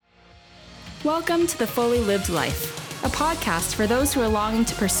Welcome to The Fully Lived Life, a podcast for those who are longing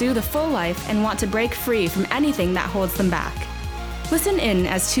to pursue the full life and want to break free from anything that holds them back. Listen in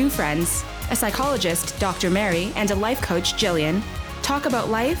as two friends, a psychologist, Dr. Mary, and a life coach, Jillian, talk about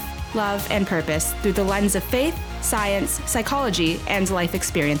life, love, and purpose through the lens of faith, science, psychology, and life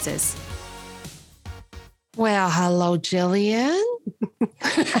experiences. Well, hello, Jillian.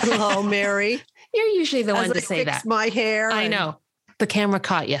 Hello, Mary. You're usually the one to say fix that. My hair. I know. The camera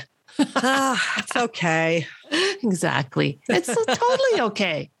caught you. It's okay. Exactly. It's totally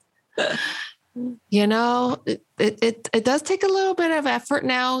okay. You know, it does take a little bit of effort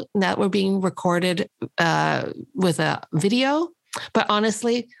now that we're being recorded with a video. But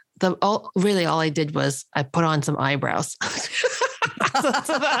honestly, all I did was I put on some eyebrows. That's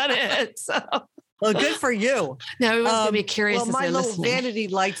about it. So. Well, good for you. Now everyone's going to be curious. Well, my little vanity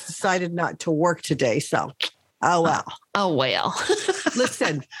lights decided not to work today. So, oh well. Oh well.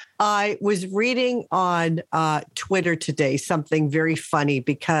 Listen, I was reading on Twitter today something very funny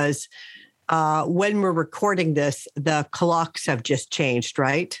because when we're recording this, the clocks have just changed,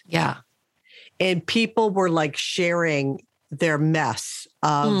 right? Yeah. And people were like sharing their mess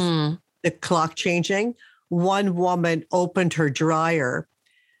of the clock changing. One woman opened her dryer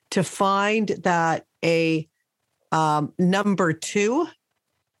to find that a number 2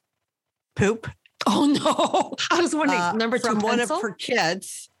 poop. Oh no! I was wondering number 2 from pencil? One of her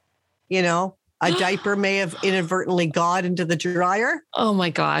kids. You know, a diaper may have inadvertently got into the dryer. Oh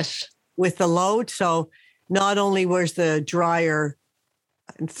my gosh! With the load, so not only was the dryer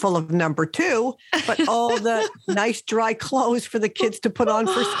full of number 2, but all the nice dry clothes for the kids to put on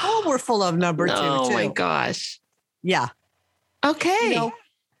for school were full of number 2 too. Oh my gosh! Yeah. Okay. You know,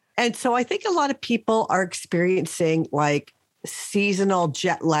 and so I think a lot of people are experiencing like seasonal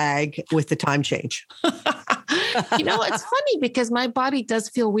jet lag with the time change. You know, it's funny because my body does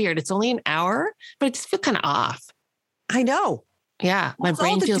feel weird. It's only an hour, but I just feel kind of off. I know. Yeah. My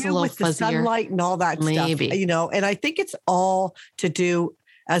brain feels a little with fuzzier. The sunlight and all that Maybe. stuff, you know, and I think it's all to do,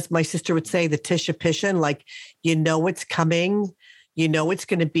 as my sister would say, the Tisha Pishin, like, you know, it's coming, you know, it's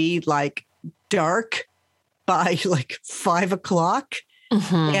going to be like dark by like 5 o'clock.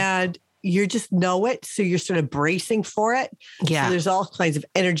 Mm-hmm. And you just know it. So you're sort of bracing for it. Yeah. So there's all kinds of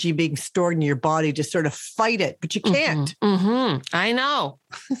energy being stored in your body to sort of fight it, but you can't. Mm-hmm. I know.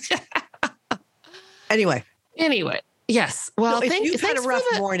 Anyway. Yes. Well, so if you've had a rough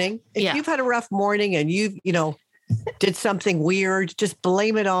morning, you've had a rough morning and you've, you know, did something weird, just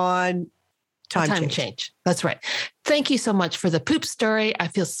blame it on time change. That's right. Thank you so much for the poop story. I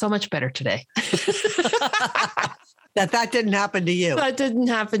feel so much better today. That didn't happen to you. That didn't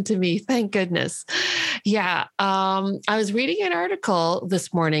happen to me. Thank goodness. Yeah. I was reading an article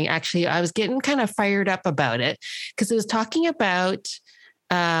this morning. Actually, I was getting kind of fired up about it because it was talking about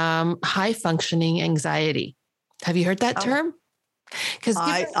high functioning anxiety. Have you heard that term? Because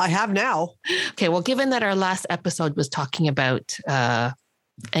I have now. Okay. Well, given that our last episode was talking about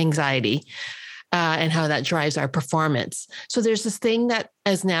anxiety, and how that drives our performance. So there's this thing that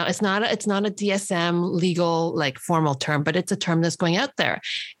is now, it's not a DSM legal, like formal term, but it's a term that's going out there.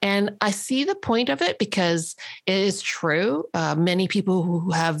 And I see the point of it because it is true. Many people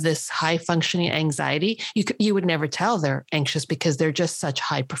who have this high functioning anxiety, you would never tell they're anxious because they're just such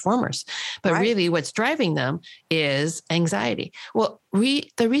high performers. But really what's driving them is anxiety. Well,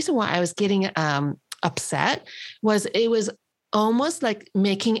 the reason why I was getting upset was it was almost like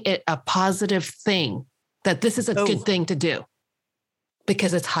making it a positive thing that this is a good thing to do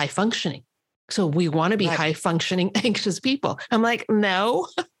because it's high functioning. So we want to be high functioning, anxious people. I'm like, no,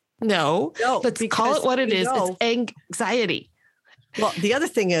 let's call it what it is. It's anxiety. Well, the other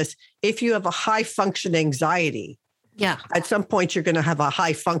thing is if you have a high function anxiety, at some point you're going to have a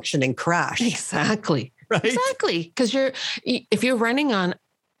high functioning crash. Exactly. Right. Exactly. Because if you're running on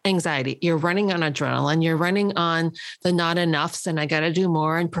anxiety, you're running on adrenaline, you're running on the not enoughs and I got to do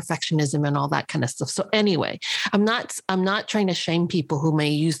more and perfectionism and all that kind of stuff. So anyway, I'm not trying to shame people who may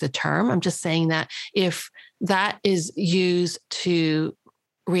use the term. I'm just saying that if that is used to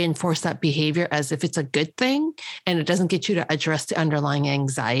reinforce that behavior as if it's a good thing and it doesn't get you to address the underlying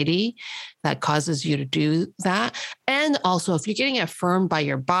anxiety that causes you to do that. And also if you're getting affirmed by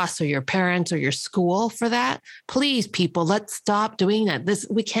your boss or your parents or your school for that, please people, let's stop doing that.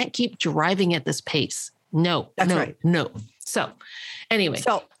 We can't keep driving at this pace. No. So anyway.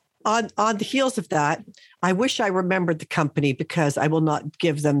 So on the heels of that, I wish I remembered the company because I will not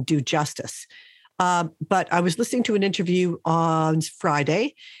give them due justice. But I was listening to an interview on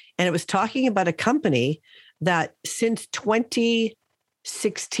Friday, and it was talking about a company that since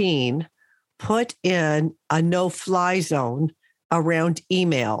 2016 put in a no-fly zone around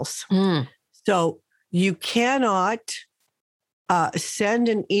emails So you cannot send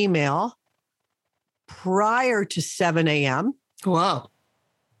an email prior to 7 a.m. Whoa.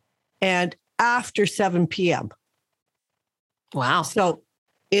 and after 7 p.m. Wow. So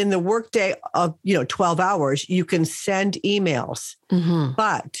in the workday of 12 hours, you can send emails,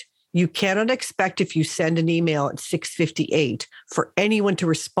 but you cannot expect if you send an email at 6:58 for anyone to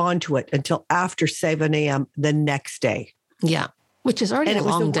respond to it until after 7 a.m. the next day. Yeah. Which is already And a it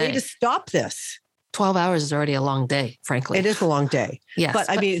was long a way day. to stop this. 12 hours is already a long day, frankly. It is a long day. Yes. But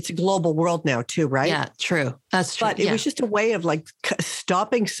I mean, it's a global world now too, right? Yeah, true. That's true. But it was just a way of like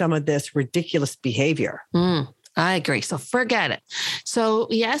stopping some of this ridiculous behavior. I agree. So forget it. So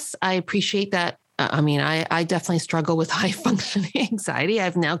yes, I appreciate that. I definitely struggle with high functioning anxiety.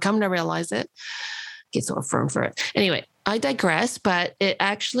 I've now come to realize it. Get so affirmed for it. Anyway, I digress, but it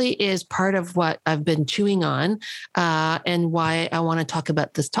actually is part of what I've been chewing on and why I want to talk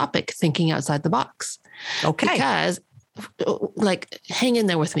about this topic, thinking outside the box. Okay. Because hang in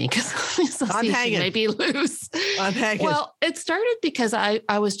there with me because I'm hanging. May be loose. I'm hanging. Well, it started because I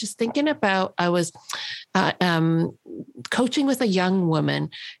was just thinking about, I was coaching with a young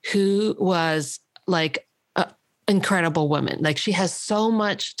woman who was like incredible woman. Like she has so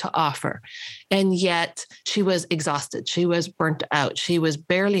much to offer. And yet she was exhausted. She was burnt out. She was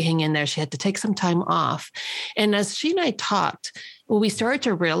barely hanging in there. She had to take some time off. And as she and I talked, what we started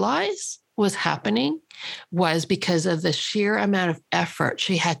to realize was happening was because of the sheer amount of effort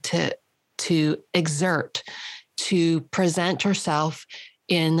she had to exert to present herself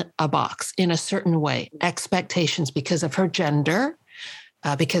in a box, in a certain way, expectations because of her gender,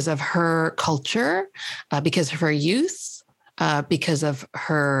 because of her culture, because of her youth, because of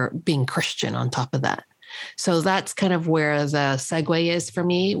her being Christian on top of that. So that's kind of where the segue is for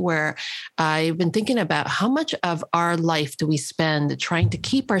me, where I've been thinking about how much of our life do we spend trying to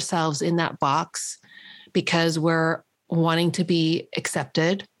keep ourselves in that box because we're wanting to be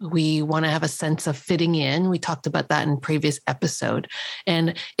accepted. We want to have a sense of fitting in. We talked about that in previous episode.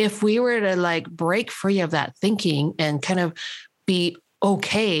 And if we were to break free of that thinking and kind of be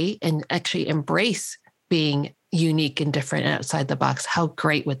okay and actually embrace being unique and different and outside the box, how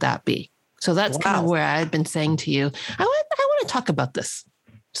great would that be? So that's kind of where I've been saying to you, I want to talk about this.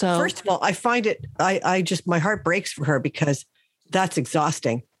 So first of all, I find it, I just, my heart breaks for her because that's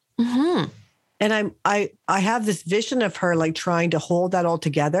exhausting. Mm-hmm. And I have this vision of her trying to hold that all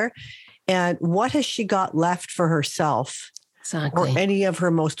together. And what has she got left for herself or any of her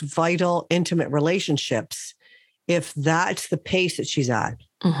most vital, intimate relationships if that's the pace that she's at?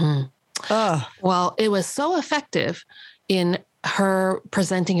 Mm-hmm. Well, it was so effective in her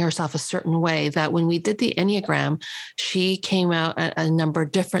presenting herself a certain way that when we did the Enneagram, she came out at a number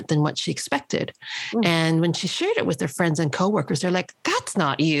different than what she expected. And when she shared it with her friends and coworkers, they're like, that's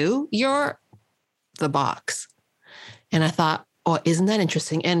not you. You're the box. And I thought, oh, isn't that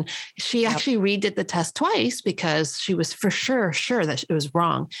interesting? And she actually redid the test twice because she was for sure that it was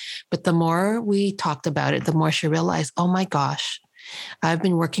wrong. But the more we talked about it, the more she realized, oh my gosh, I've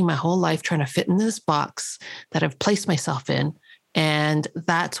been working my whole life trying to fit in this box that I've placed myself in. And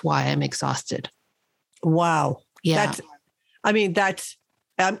that's why I'm exhausted. Wow. Yeah.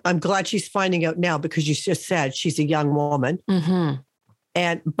 I'm glad she's finding out now because you just said she's a young woman.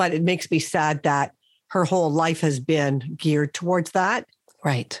 Mm-hmm. But it makes me sad that her whole life has been geared towards that.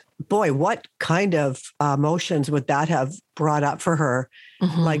 Right. Boy, what kind of emotions would that have brought up for her?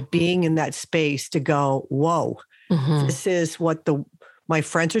 Mm-hmm. Like being in that space to go, whoa, this is what my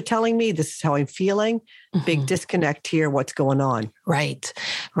friends are telling me. This is how I'm feeling. Big disconnect here. What's going on? Right.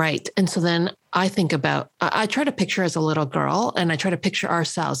 And so then I think about, I try to picture as a little girl and I try to picture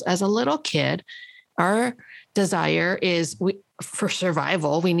ourselves as a little kid. Our desire is for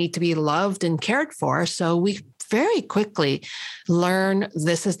survival. We need to be loved and cared for. So we very quickly learn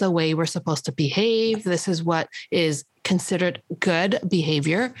this is the way we're supposed to behave. This is what is considered good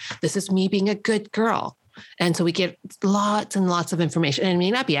behavior. This is me being a good girl. And so we get lots and lots of information, and it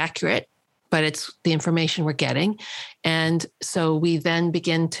may not be accurate, but it's the information we're getting. And so we then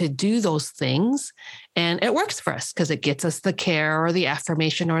begin to do those things, and it works for us because it gets us the care or the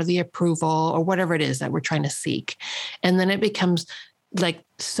affirmation or the approval or whatever it is that we're trying to seek. And then it becomes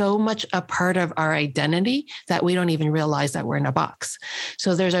so much a part of our identity that we don't even realize that we're in a box.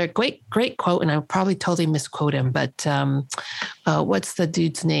 So there's a great quote, and I'll probably totally misquote him, but what's the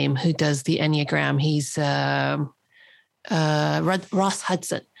dude's name who does the Enneagram? He's Ross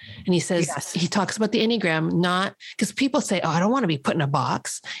Hudson. And he says, He talks about the Enneagram, not because people say, oh, I don't want to be put in a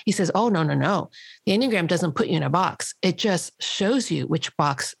box. He says, oh, no. The Enneagram doesn't put you in a box. It just shows you which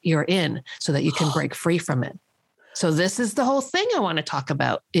box you're in so that you can break free from it. So this is the whole thing I want to talk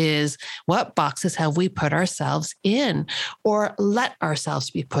about is what boxes have we put ourselves in or let ourselves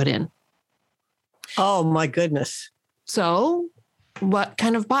be put in? Oh my goodness. So what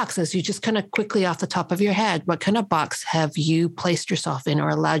kind of boxes, you just kind of quickly off the top of your head, what kind of box have you placed yourself in or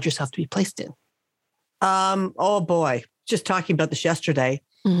allowed yourself to be placed in? Oh boy. Just talking about this yesterday.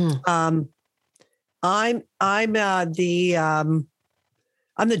 Mm-hmm. I'm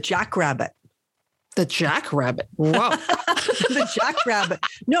the jackrabbit. The jackrabbit. Wow. The jackrabbit.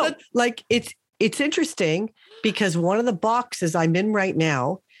 No, like it's interesting because one of the boxes I'm in right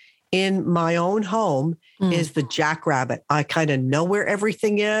now in my own home is the jackrabbit. I kind of know where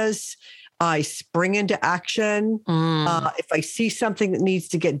everything is. I spring into action. If I see something that needs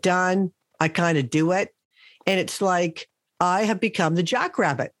to get done, I kind of do it. And it's like I have become the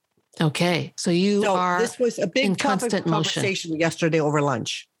jackrabbit. Okay. So this was a big in topic constant of conversation yesterday over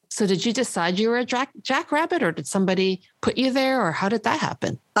lunch. So did you decide you were a jackrabbit or did somebody put you there or how did that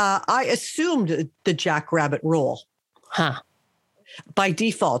happen? I assumed the jackrabbit role. Huh. By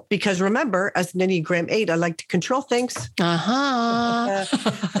default, because remember, as an Enneagram 8, I like to control things. Uh-huh.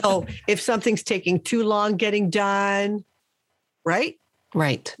 So if something's taking too long getting done, right?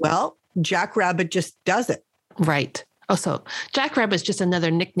 Right. Well, jackrabbit just does it. Right. Oh, so jackrabbit is just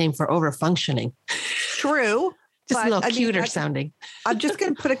another nickname for overfunctioning. True. Just a little cuter sounding. I'm just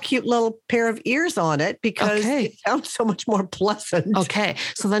going to put a cute little pair of ears on it because it sounds so much more pleasant. Okay.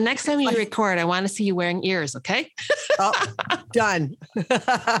 So the next time you record, I want to see you wearing ears. Okay. Oh, done.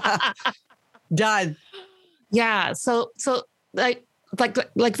 Done. Yeah. So like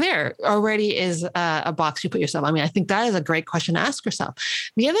there already is a box you put yourself. I mean, I think that is a great question to ask yourself.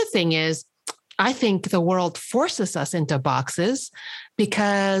 The other thing is, I think the world forces us into boxes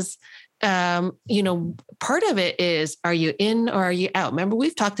because part of it is, are you in or are you out? Remember,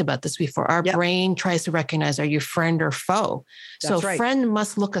 we've talked about this before. Our brain tries to recognize, are you friend or foe? That's right. Friend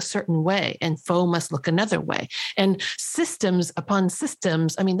must look a certain way and foe must look another way. And systems upon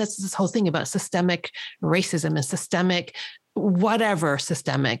systems, I mean, that's this whole thing about systemic racism and systemic whatever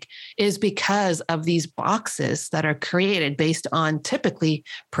systemic is because of these boxes that are created based on typically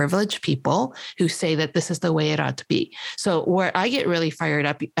privileged people who say that this is the way it ought to be. So where I get really fired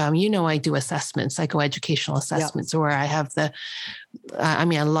up, I do assessments, psychoeducational assessments, where I have I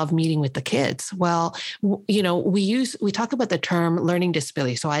love meeting with the kids. Well, we talk about the term learning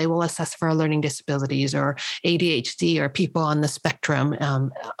disability. So I will assess for learning disabilities or ADHD or people on the spectrum,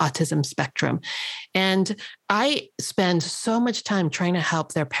 autism spectrum. And I spend so much time trying to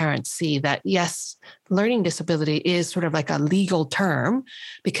help their parents see that, yes, learning disability is sort of like a legal term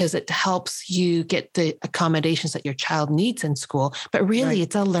because it helps you get the accommodations that your child needs in school, but really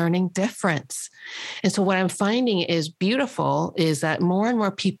it's a learning difference. And so what I'm finding is beautiful is that more and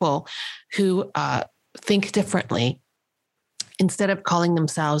more people who think differently, instead of calling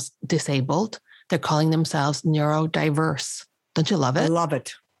themselves disabled, they're calling themselves neurodiverse. Don't you love it? I love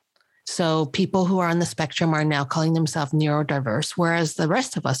it. So people who are on the spectrum are now calling themselves neurodiverse, whereas the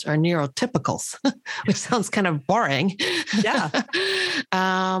rest of us are neurotypicals, which sounds kind of boring. Yeah.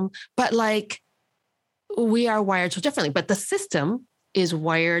 But we are wired so differently. But the system is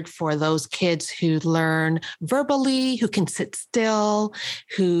wired for those kids who learn verbally, who can sit still,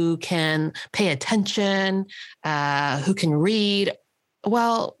 who can pay attention, who can read.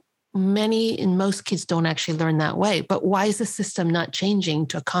 Well, many and most kids don't actually learn that way. But why is the system not changing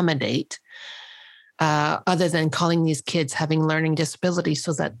to accommodate other than calling these kids having learning disabilities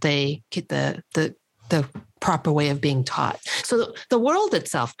so that they get the proper way of being taught? So the world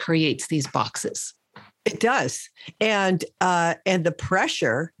itself creates these boxes. It does. And the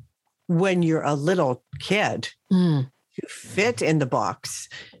pressure when you're a little kid to fit in the box,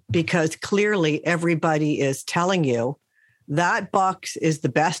 because clearly everybody is telling you that box is the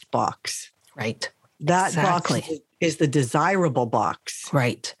best box. Right. That box is the desirable box.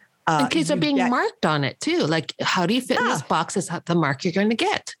 Right. And kids are being marked on it too. Like, how do you fit in this box is the mark you're going to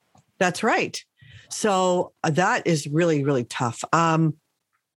get. That's right. So that is really, really tough.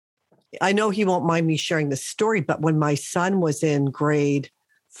 I know he won't mind me sharing this story, but when my son was in grade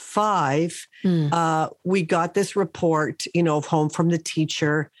 5, we got this report, of home from the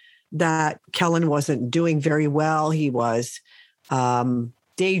teacher that Kellen wasn't doing very well. He was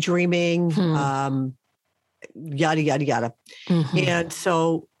daydreaming, yada, yada, yada. Mm-hmm. And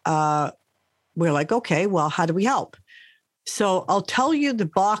so we're like, okay, well, how do we help? So I'll tell you the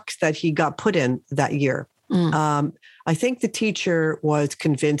box that he got put in that year. I think the teacher was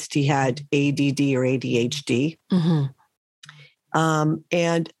convinced he had ADD or ADHD. Mm-hmm.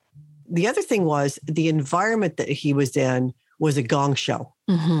 And the other thing was the environment that he was in was a gong show.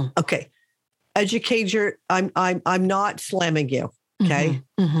 Mm-hmm. Okay. educator, I'm not slamming you. Okay.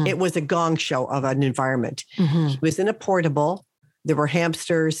 It was a gong show of an environment. He was in a portable. There were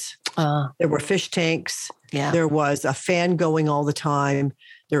hamsters. There were fish tanks. Yeah. There was a fan going all the time.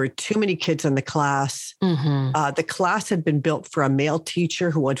 There were too many kids in the class. The class had been built for a male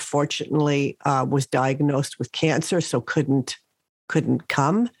teacher who unfortunately was diagnosed with cancer, so couldn't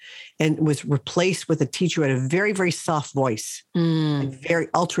come, and was replaced with a teacher who had a very, very soft voice, like very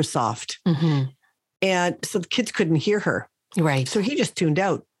ultra soft. And so the kids couldn't hear her. Right. So he just tuned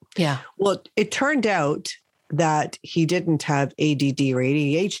out. Yeah. Well, it turned out that he didn't have ADD or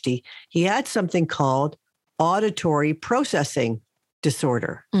ADHD. He had something called auditory processing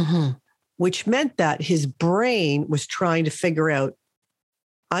disorder, which meant that his brain was trying to figure out,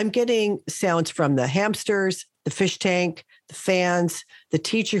 I'm getting sounds from the hamsters, the fish tank, the fans, the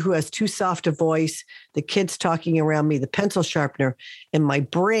teacher who has too soft a voice, the kids talking around me, the pencil sharpener, and my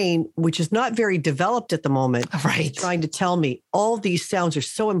brain, which is not very developed at the moment, right, trying to tell me all these sounds are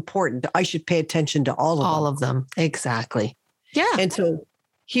so important that I should pay attention to all of them. All of them. Exactly. Yeah. And so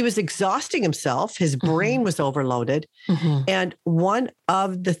he was exhausting himself. His brain was overloaded. And one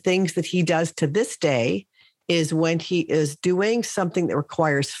of the things that he does to this day is when he is doing something that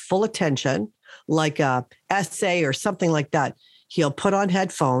requires full attention, like a essay or something like that, he'll put on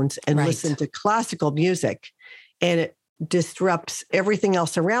headphones and listen to classical music, and it disrupts everything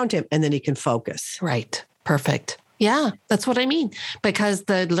else around him, and then he can focus. Right. Perfect. Yeah, that's what I mean. Because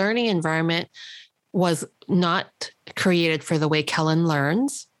the learning environment was not created for the way Kellen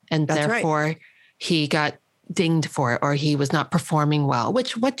learns, and therefore he got dinged for it, or he was not performing well.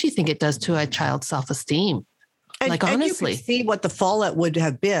 What do you think it does to a child's self-esteem? Like, honestly, you can see what the fallout would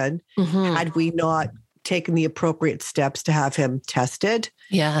have been had we not taken the appropriate steps to have him tested.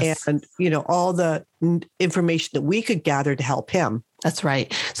 Yes. And, all the information that we could gather to help him. That's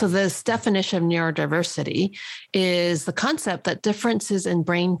right. So this definition of neurodiversity is the concept that differences in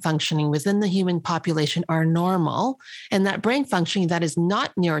brain functioning within the human population are normal, and that brain functioning that is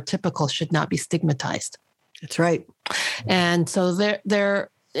not neurotypical should not be stigmatized. That's right. And so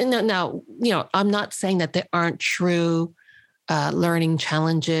now, I'm not saying that there aren't true learning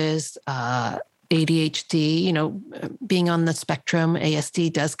challenges, ADHD, being on the spectrum,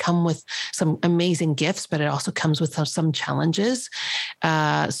 ASD does come with some amazing gifts, but it also comes with some challenges.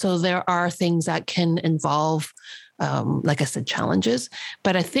 So there are things that can involve, like I said, challenges.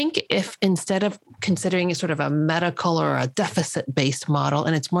 But I think if instead of considering it sort of a medical or a deficit-based model,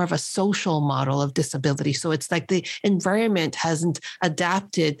 and it's more of a social model of disability, so it's like the environment hasn't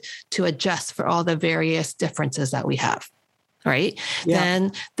adapted to adjust for all the various differences that we have. Right. Yeah.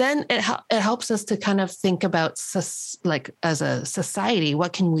 Then it helps us to kind of think about, like, as a society,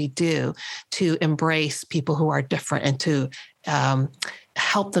 what can we do to embrace people who are different and to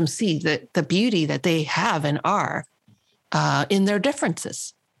help them see the beauty that they have and are in their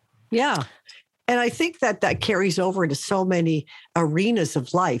differences. Yeah. And I think that carries over to so many arenas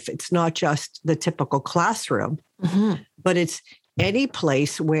of life. It's not just the typical classroom, but it's any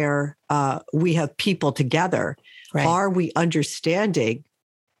place where we have people together. Right. Are we understanding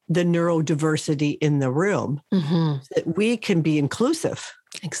the neurodiversity in the room that we can be inclusive?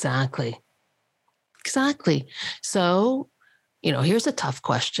 Exactly. So, here's a tough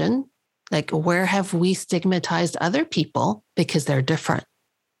question. Like, where have we stigmatized other people because they're different?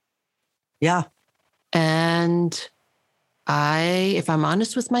 Yeah. And if I'm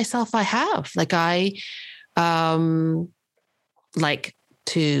honest with myself, I have. Like, I like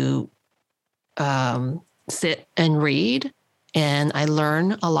to sit and read, and I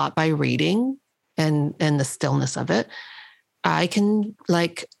learn a lot by reading and the stillness of it. I can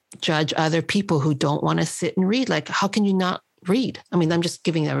judge other people who don't want to sit and read. Like, how can you not read? I mean, I'm just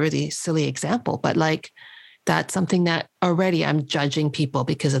giving a really silly example, but that's something that already I'm judging people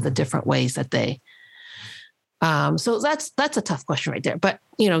because of the different ways that they. So that's a tough question right there. But,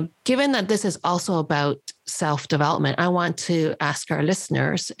 given that this is also about self-development, I want to ask our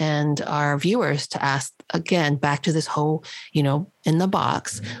listeners and our viewers to ask, again, back to this whole, in the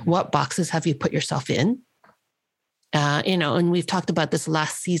box, what boxes have you put yourself in? And we've talked about this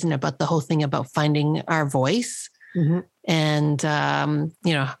last season about the whole thing about finding our voice. And,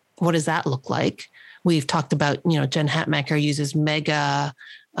 what does that look like? We've talked about, Jen Hatmaker uses meta.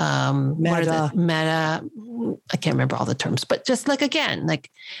 I can't remember all the terms, but just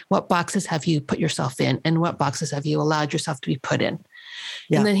what boxes have you put yourself in and what boxes have you allowed yourself to be put in?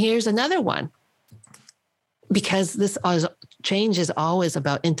 Yeah. And then here's another one, because this change is always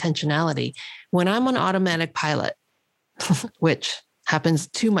about intentionality. When I'm on automatic pilot, which happens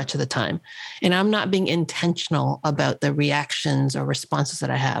too much of the time. And I'm not being intentional about the reactions or responses that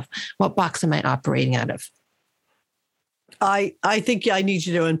I have. What box am I operating out of? I think I need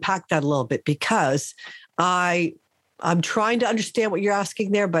you to unpack that a little bit, because I'm trying to understand what you're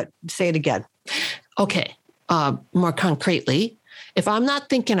asking there, but say it again. Okay. More concretely, if I'm not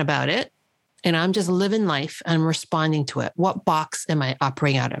thinking about it and I'm just living life and I'm responding to it, what box am I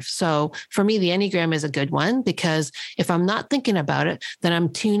operating out of? So for me, the Enneagram is a good one, because if I'm not thinking about it, then I'm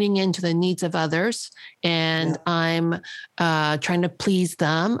tuning into the needs of others, and I'm trying to please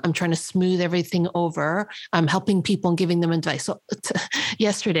them. I'm trying to smooth everything over. I'm helping people and giving them advice. So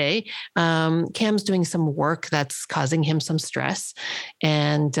yesterday, Cam's doing some work that's causing him some stress.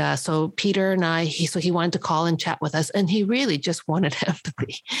 And so Peter and he wanted to call and chat with us, and he really just wanted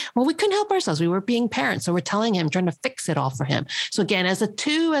empathy. Well, we couldn't help ourselves. We were being parents. So we're telling him, trying to fix it all for him. So again, as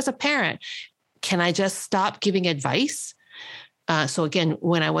a parent, can I just stop giving advice? So again,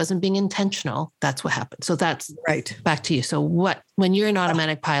 when I wasn't being intentional, that's what happened. So that's right. Back to you. So when you're an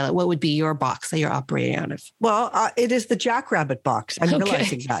automatic pilot, what would be your box that you're operating out of? Well, it is the jackrabbit box. I'm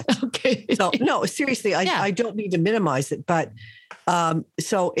realizing that. Okay. So no, seriously, I don't mean to minimize it, but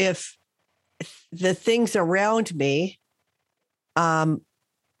so if the things around me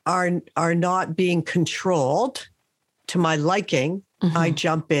are not being controlled to my liking, I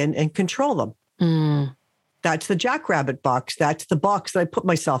jump in and control them. Mm. That's the jackrabbit box. That's the box that I put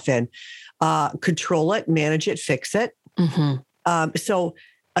myself in. Control it, manage it, fix it. So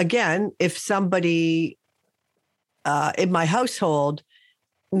again, if somebody in my household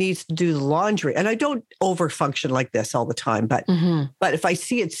needs to do the laundry, and I don't overfunction like this all the time, but if I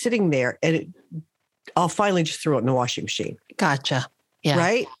see it sitting there, and I'll finally just throw it in the washing machine. Gotcha. Yeah.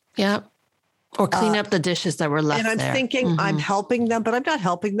 Right? Yeah. Or clean up the dishes that were left there. And I'm thinking I'm helping them, but I'm not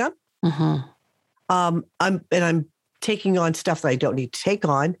helping them. I'm taking on stuff that I don't need to take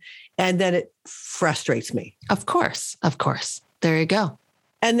on, and then it frustrates me. Of course. There you go.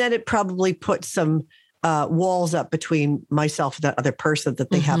 And then it probably puts some walls up between myself and that other person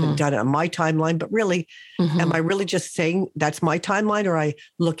that they haven't done it on my timeline. But really, am I really just saying that's my timeline, or am I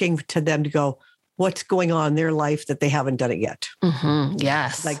looking to them to go, what's going on in their life that they haven't done it yet?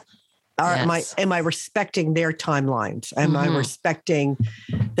 Yes. Like, am I respecting their timelines? Am I respecting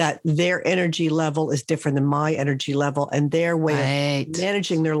that their energy level is different than my energy level, and their way of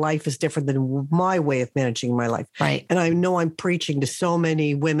managing their life is different than my way of managing my life? Right. And I know I'm preaching to so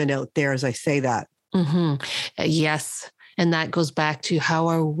many women out there as I say that. Yes. And that goes back to, how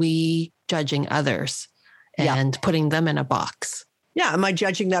are we judging others and putting them in a box? Yeah. Am I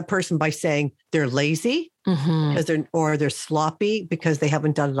judging that person by saying they're lazy because they're sloppy because they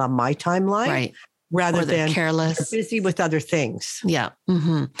haven't done it on my timeline? Right. Rather than careless, they're busy with other things. Yeah.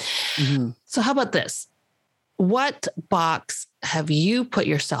 So how about this? What box have you put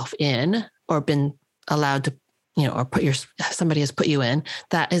yourself in, or been allowed to, or somebody has put you in,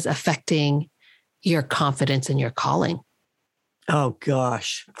 that is affecting your confidence in your calling? Oh,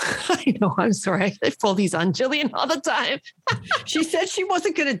 gosh. I know. I'm sorry. I pull these on Jillian all the time. She said she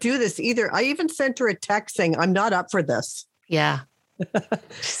wasn't going to do this either. I even sent her a text saying, I'm not up for this. Yeah.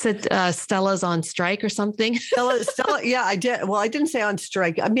 She said Stella's on strike or something. Stella, yeah, I did. Well, I didn't say on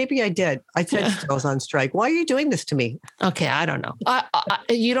strike. Maybe I did. I said Stella's on strike. Why are you doing this to me? Okay, I don't know.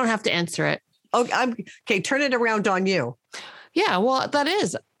 You don't have to answer it. Okay, turn it around on you. Yeah, well, that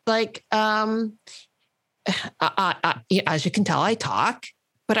is like, as you can tell, I talk,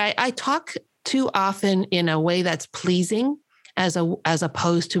 but I talk too often in a way that's pleasing, as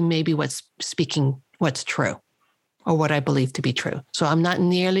opposed to maybe what's true, or what I believe to be true. So I'm not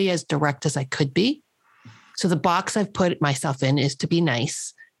nearly as direct as I could be. So the box I've put myself in is to be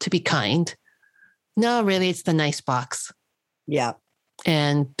nice, to be kind. No, really, it's the nice box. Yeah.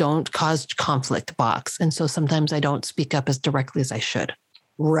 And don't cause conflict box. And so sometimes I don't speak up as directly as I should.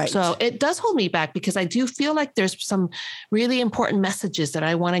 Right. So it does hold me back, because I do feel like there's some really important messages that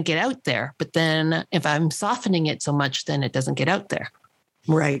I want to get out there. But then if I'm softening it so much, then it doesn't get out there.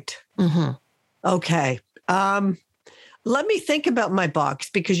 Right. Okay. Let me think about my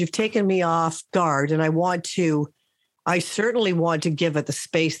box, because you've taken me off guard, and I certainly want to give it the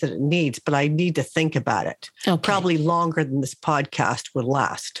space that it needs, but I need to think about it. Okay. Probably longer than this podcast would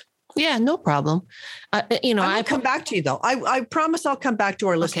last. Yeah, no problem. I'll come back to you though. I promise I'll come back to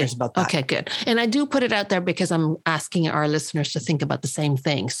our listeners about that. Okay, good. And I do put it out there because I'm asking our listeners to think about the same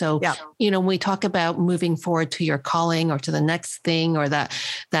thing. So, when we talk about moving forward to your calling, or to the next thing, or that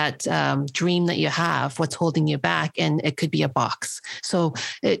dream that you have, what's holding you back, and it could be a box. So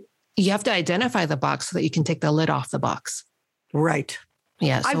you have to identify the box so that you can take the lid off the box. Right.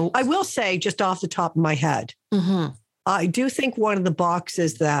 Yeah. So I will say, just off the top of my head, I do think one of the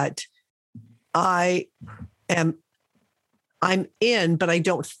boxes that I am, I'm in, but I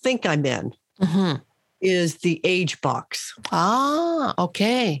don't think I'm in, is the age box. Ah,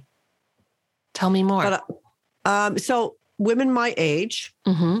 okay. Tell me more. But so women my age,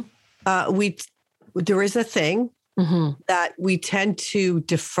 there is a thing that we tend to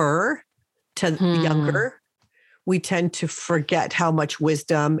defer to younger. We tend to forget how much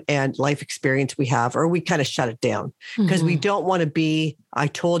wisdom and life experience we have, or we kind of shut it down because we don't want to be, I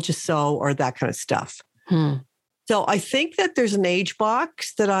told you so, or that kind of stuff. So I think that there's an age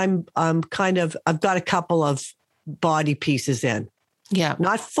box that I'm I've got a couple of body pieces in. Yeah.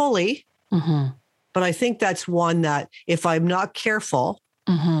 Not fully, but I think that's one that if I'm not careful,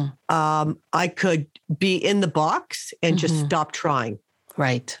 I could be in the box and just stop trying.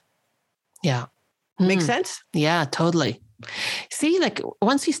 Right. Yeah. Make sense? Yeah, totally. See, like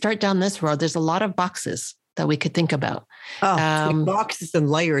once you start down this road, there's a lot of boxes that we could think about. Oh, boxes and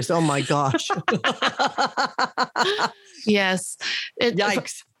layers. Oh my gosh. Yes.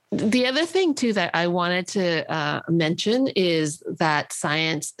 Yikes. The other thing too that I wanted to mention is that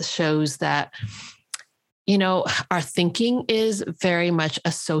science shows that, our thinking is very much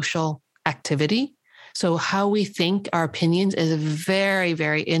a social activity. So how we think, our opinions is very,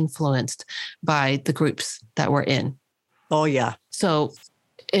 very influenced by the groups that we're in. Oh, yeah. So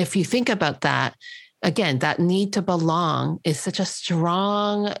if you think about that, again, that need to belong is such a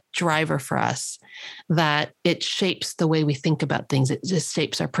strong driver for us that it shapes the way we think about things. It just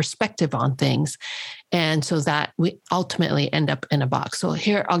shapes our perspective on things. And so that we ultimately end up in a box. So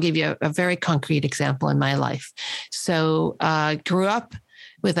here, I'll give you a very concrete example in my life. So grew up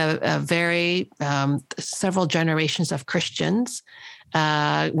with a very several generations of Christians,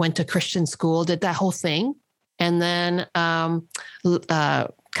 went to Christian school, did that whole thing, and then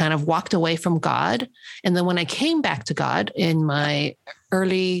kind of walked away from God. And then when I came back to God in my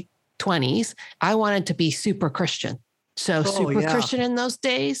early 20s, I wanted to be super Christian. So Christian in those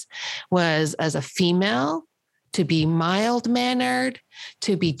days was, as a female, to be mild-mannered,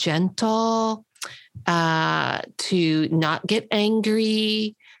 to be gentle, to not get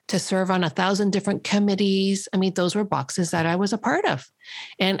angry, to serve on 1,000 different committees. I mean, those were boxes that I was a part of.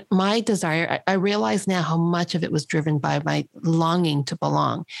 And my desire, I realize now how much of it was driven by my longing to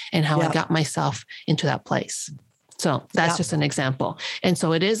belong and how I got myself into that place. So that's just an example. And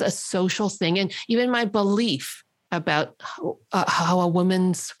so it is a social thing. And even my belief about how a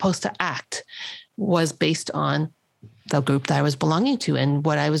woman's supposed to act was based on the group that I was belonging to and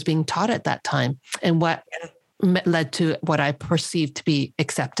what I was being taught at that time and what led to what I perceived to be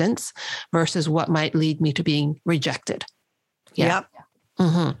acceptance versus what might lead me to being rejected. Yeah.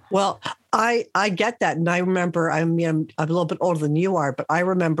 Yep. Well, I get that. And I remember, I'm a little bit older than you are, but I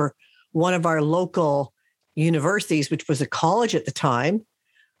remember one of our local universities, which was a college at the time,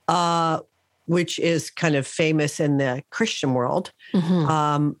 which is kind of famous in the Christian world,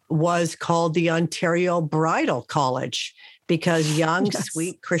 was called the Ontario Bridal College because young,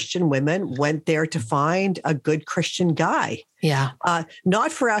 sweet Christian women went there to find a good Christian guy. Yeah.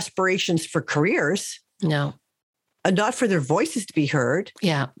 Not for aspirations for careers. No. Not for their voices to be heard.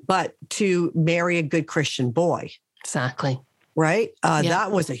 Yeah. But to marry a good Christian boy. Exactly. Right?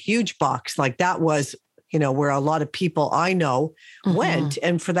 That was a huge box. Like that was, where a lot of people I know went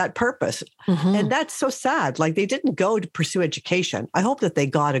and for that purpose. And that's so sad. Like they didn't go to pursue education. I hope that they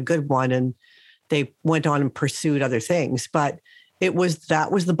got a good one and they went on and pursued other things, but that was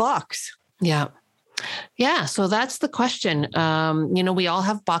the box. Yeah. Yeah. So that's the question. We all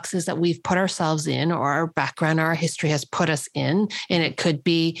have boxes that we've put ourselves in or our background or our history has put us in. And it could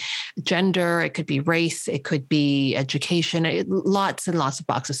be gender, it could be race, it could be education, lots and lots of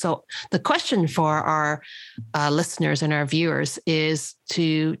boxes. So the question for our listeners and our viewers is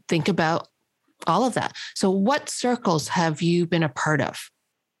to think about all of that. So what circles have you been a part of?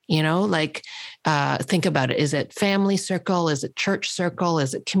 Think about it. Is it family circle? Is it church circle?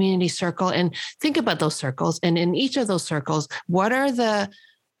 Is it community circle? And think about those circles. And in each of those circles, what are the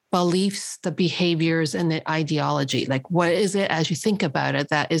beliefs, the behaviors, and the ideology? Like, what is it as you think about it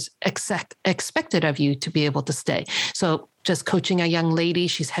that is expected of you to be able to stay? So just coaching a young lady,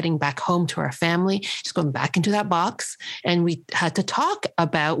 she's heading back home to her family. She's going back into that box. And we had to talk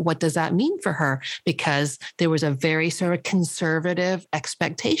about what does that mean for her? Because there was a very sort of conservative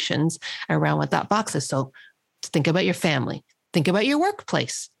expectations around what that box is. So think about your family, think about your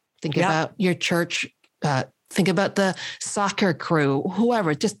workplace, think about your church, think about the soccer crew,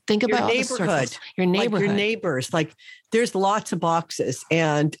 whoever, just think about your neighborhood, like your neighbors. Like there's lots of boxes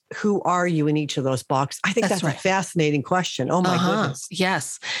and who are you in each of those boxes? I think that's right. A fascinating question. Oh my goodness.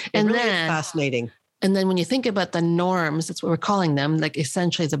 Yes. And really then fascinating. And then when you think about the norms, that's what we're calling them, like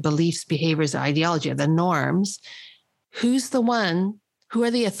essentially the beliefs, behaviors, ideology, the norms. Who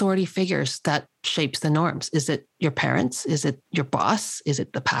are the authority figures that shapes the norms? Is it your parents? Is it your boss? Is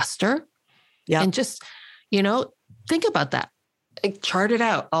it the pastor? Yeah. And just, think about that. Like, chart it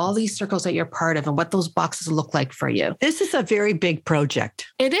out, all these circles that you're part of and what those boxes look like for you. This is a very big project.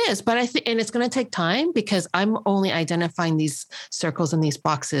 It is, but I think, and it's going to take time because I'm only identifying these circles and these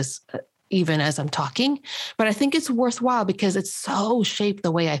boxes even as I'm talking. But I think it's worthwhile because it's so shaped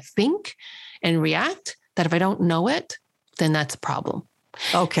the way I think and react that if I don't know it, then that's a problem.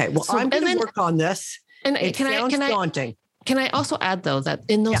 Okay. Well, I'm going to work on this. And it sounds daunting. Can I also add, though, that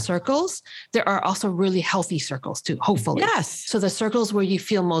in those circles, there are also really healthy circles, too, hopefully. Yes. So the circles where you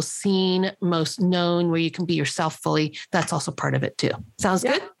feel most seen, most known, where you can be yourself fully, that's also part of it, too. Sounds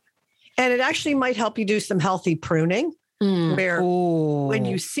good? And it actually might help you do some healthy pruning where when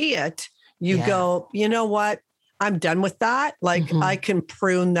you see it, you go, you know what? I'm done with that. Like I can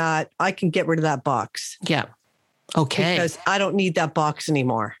prune that. I can get rid of that box. Yeah. Okay. Because I don't need that box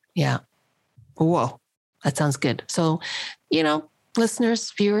anymore. Yeah. Whoa. That sounds good. So,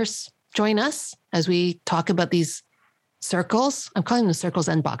 listeners, viewers, join us as we talk about these circles. I'm calling them circles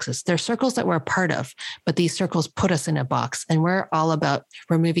and boxes. They're circles that we're a part of, but these circles put us in a box, and we're all about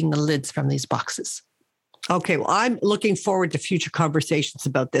removing the lids from these boxes. Okay. Well, I'm looking forward to future conversations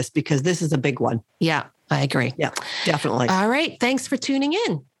about this because this is a big one. Yeah, I agree. Yeah, definitely. All right. Thanks for tuning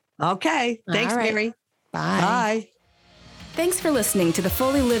in. Okay. Thanks, Mary. Bye. Bye. Thanks for listening to the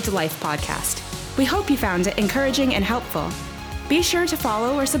Fully Lived Life podcast. We hope you found it encouraging and helpful. Be sure to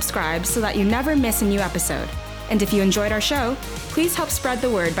follow or subscribe so that you never miss a new episode. And if you enjoyed our show, please help spread the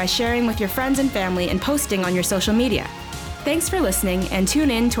word by sharing with your friends and family and posting on your social media. Thanks for listening, and tune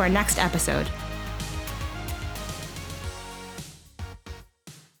in to our next episode.